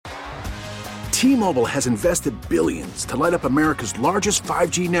T-Mobile has invested billions to light up America's largest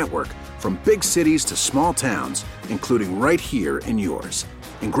 5G network, from big cities to small towns, including right here in yours.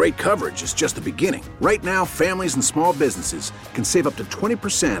 And great coverage is just the beginning. Right now, families and small businesses can save up to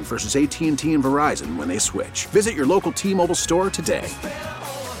 20% versus AT&T and Verizon when they switch. Visit your local T-Mobile store today.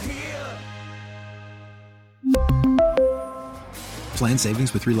 Plan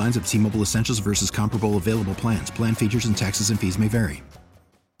savings with 3 lines of T-Mobile Essentials versus comparable available plans. Plan features and taxes and fees may vary.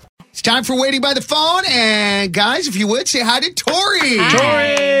 It's time for Waiting by the Phone. And guys, if you would, say hi to Tori.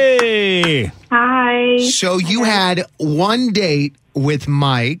 Tori! Hi. So you had one date with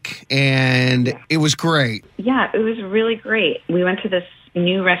Mike, and it was great. Yeah, it was really great. We went to this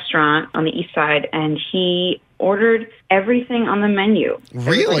new restaurant on the east side, and he ordered everything on the menu.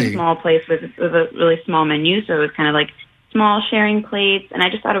 Really? It was like a small place with a really small menu, so it was kind of like small sharing plates, and I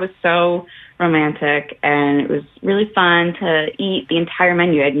just thought it was so romantic, and it was really fun to eat the entire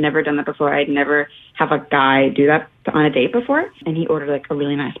menu. I'd never done that before. I'd never have a guy do that on a date before, and he ordered like a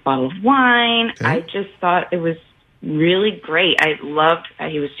really nice bottle of wine. Okay. I just thought it was really great. I loved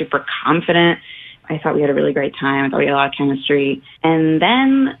that he was super confident. I thought we had a really great time. I thought we had a lot of chemistry. And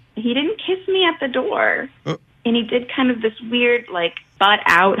then he didn't kiss me at the door. And he did kind of this weird, like,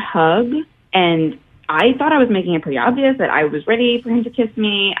 butt-out hug. And I thought I was making it pretty obvious that I was ready for him to kiss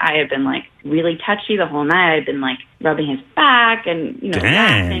me. I had been, like, really touchy the whole night. I had been, like, rubbing his back and, you know,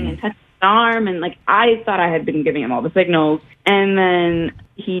 laughing and touching his arm. And, like, I thought I had been giving him all the signals. And then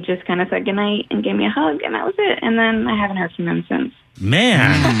he just kind of said goodnight and gave me a hug, and that was it. And then I haven't heard from him since.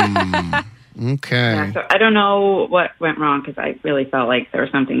 Man. Okay. Yeah, so I don't know what went wrong, because I really felt like there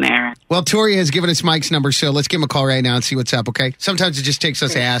was something there. Well, Tori has given us Mike's number, so let's give him a call right now and see what's up, okay? Sometimes it just takes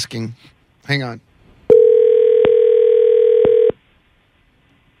us asking. Hang on.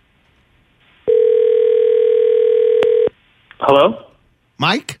 Hello?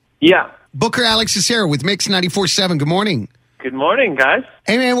 Mike? Yeah. Booker Alex Cicero with Mix 94.7. Good morning. Good morning, guys.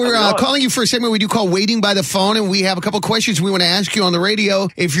 Hey, man, we're How's it going? calling you for a segment we do call Waiting by the Phone, and we have a couple questions we want to ask you on the radio.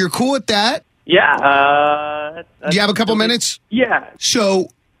 If you're cool with that, Yeah. do you have a couple minutes? Yeah. So,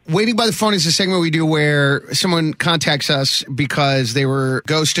 Waiting by the Phone is a segment we do where someone contacts us because they were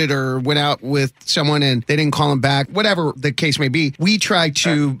ghosted or went out with someone and they didn't call them back, whatever the case may be. We try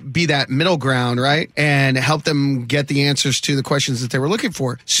to be that middle ground, right? And help them get the answers to the questions that they were looking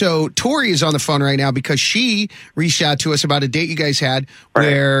for. So Tori is on the phone right now because she reached out to us about a date you guys had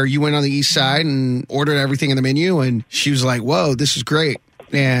where you went on the east side and ordered everything in the menu, and she was like, whoa, this is great.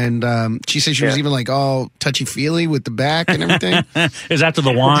 And she said she was even like all touchy-feely with the back and everything. Is after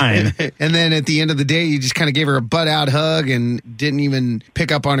the wine. And then at the end of the day, you just kind of gave her a butt-out hug and didn't even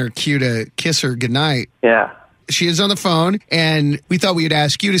pick up on her cue to kiss her goodnight. Yeah. She is on the phone, and we thought we would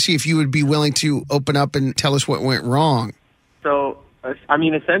ask you to see if you would be willing to open up and tell us what went wrong. So, I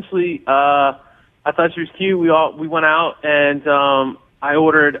mean, essentially, I thought she was cute. We went out, and I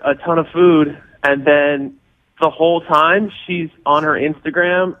ordered a ton of food, and then the whole time she's on her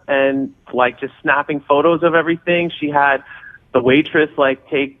Instagram and like just snapping photos of everything. She had the waitress like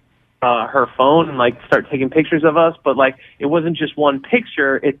take her phone and like start taking pictures of us, but like it wasn't just one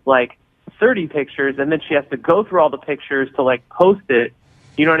picture, it's like 30 pictures, and then she has to go through all the pictures to like post it.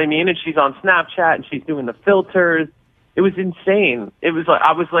 You know what I mean? And she's on Snapchat and she's doing the filters. It was insane. It was like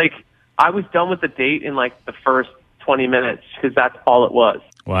I was done with the date in like the first 20 minutes because that's all it was.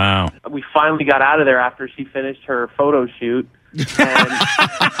 Wow. We finally got out of there after she finished her photo shoot. And,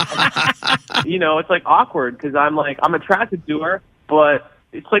 you know, it's like awkward because I'm attracted to her, but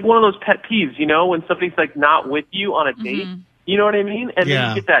it's like one of those pet peeves, you know, when somebody's like not with you on a date. You know what I mean? And then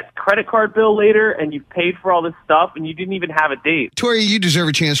you get that credit card bill later and you've paid for all this stuff and you didn't even have a date. Tori, you deserve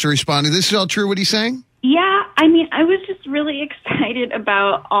a chance to respond. Is this all true, what he's saying? Yeah, I mean, I was just really excited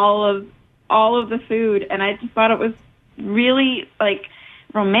about all of the food, and I just thought it was really like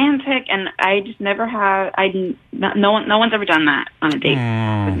romantic, and I just never have. No one's ever done that on a date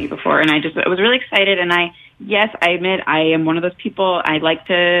with me before, and I was really excited. And I admit I am one of those people. I like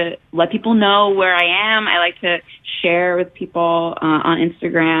to let people know where I am. I like to share with people on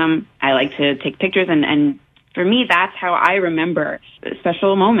Instagram. I like to take pictures, and for me, that's how I remember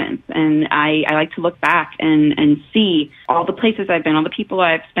special moments. And I like to look back and see all the places I've been, all the people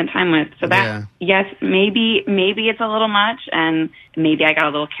I've spent time with. So that, yes, maybe it's a little much, and maybe I got a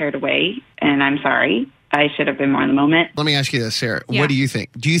little carried away, and I'm sorry. I should have been more in the moment. Let me ask you this, Sarah. Yeah. What do you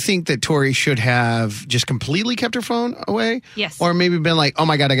think? Do you think that Tori should have just completely kept her phone away? Yes. Or maybe been like, oh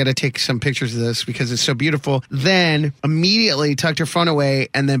my God, I got to take some pictures of this because it's so beautiful. Then immediately tucked her phone away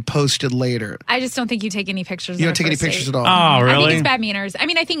and then posted later. I just don't think you take any pictures. You on don't take a any first pictures date. at all. Oh, I really? think it's bad manners. I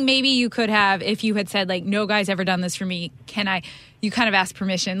mean, I think maybe you could have, if you had said, like, no guy's ever done this for me. Can I you kind of ask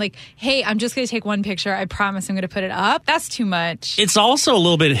permission. Like, hey, I'm just going to take one picture. I promise I'm going to put it up. That's too much. It's also a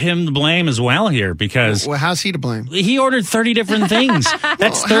little bit him to blame as well here because Well, how's he to blame? he ordered 30 different things.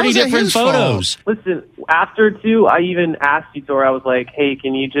 That's 30 how's that different his fault? photos. Listen, after 2, I even asked you, Tori, I was like, hey,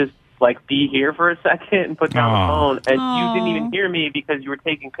 can you just like be here for a second and put down the phone? And you didn't even hear me because you were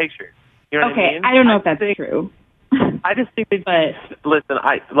taking pictures. You know what I mean? I don't know if that's true. I just think that, listen,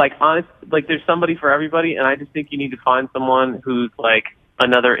 there's somebody for everybody, and I just think you need to find someone who's like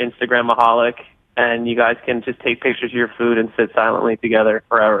another Instagramaholic, and you guys can just take pictures of your food and sit silently together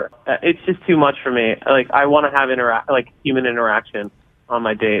forever. It's just too much for me. Like, I want to have human interaction on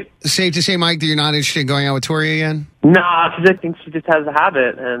my date. Safe to say, Mike, that you're not interested in going out with Tori again? Nah, because I think she just has a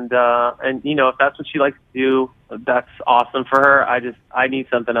habit, and you know, if that's what she likes to do, that's awesome for her. I need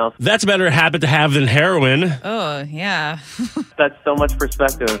something else. That's a better habit to have than heroin. Oh, yeah. That's so much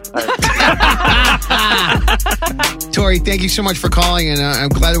perspective. Tori, thank you so much for calling, and I'm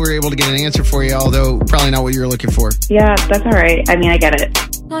glad that we were able to get an answer for you, although probably not what you were looking for. Yeah, that's all right. I mean, I get it.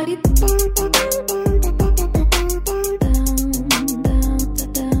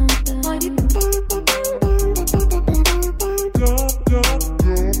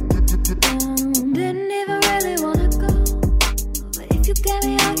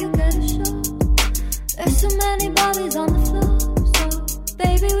 There's so many bodies on the floor, so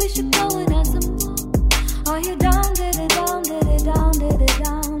baby, we should go and have some more. Are you down, did it, down, did it, down, did it,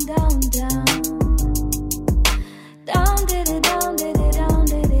 down, down, down. Down, did it, down, did it, down,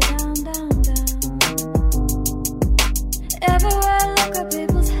 did it, down, down, down. Everywhere I look at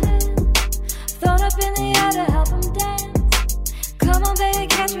people's hands, thrown up in the air to help them dance. Come on, baby,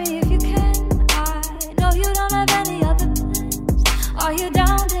 catch me if you can. I know you don't have any other plans. Are you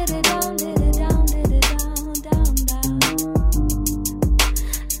down, did it, down, did it, down, did it, down, down, down.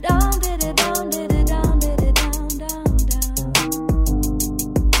 Down, did it, down, did it, down, did it, down, down, down.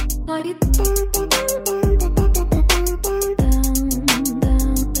 Are you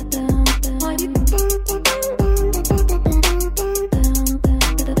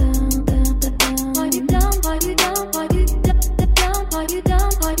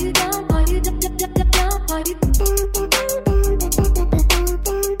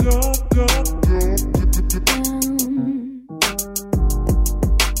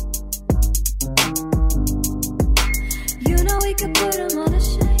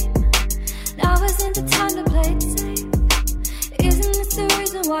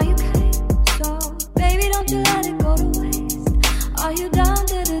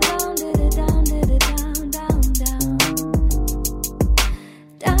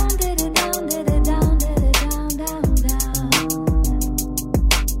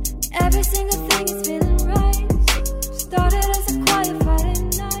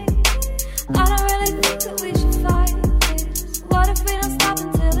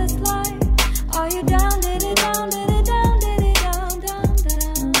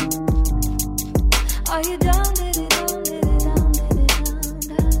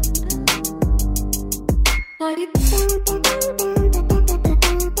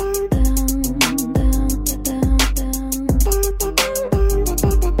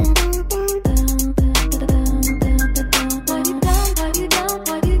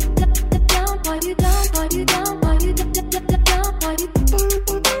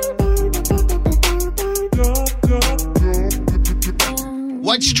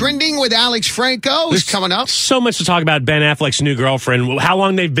What's trending with Alex Franco is coming up. So much to talk about Ben Affleck's new girlfriend, how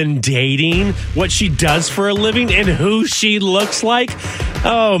long they've been dating, what she does for a living, and who she looks like.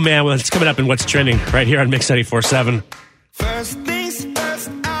 Oh, man, well, it's coming up in What's Trending right here on Mix 94.7. First things first,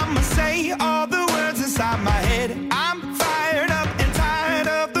 I'ma say all the words inside my head. I'm fired up and tired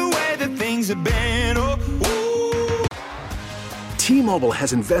of the way that things have been. Oh, ooh. T-Mobile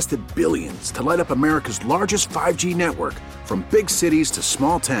has invested billions to light up America's largest 5G network, from big cities to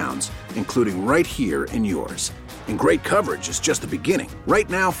small towns, including right here in yours. And great coverage is just the beginning. Right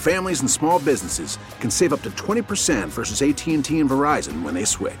now, families and small businesses can save up to 20% versus AT&T and Verizon when they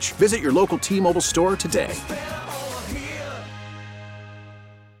switch. Visit your local T-Mobile store today.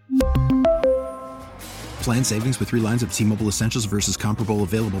 Plan savings with 3 lines of T-Mobile Essentials versus comparable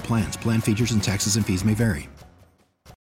available plans. Plan features and taxes and fees may vary.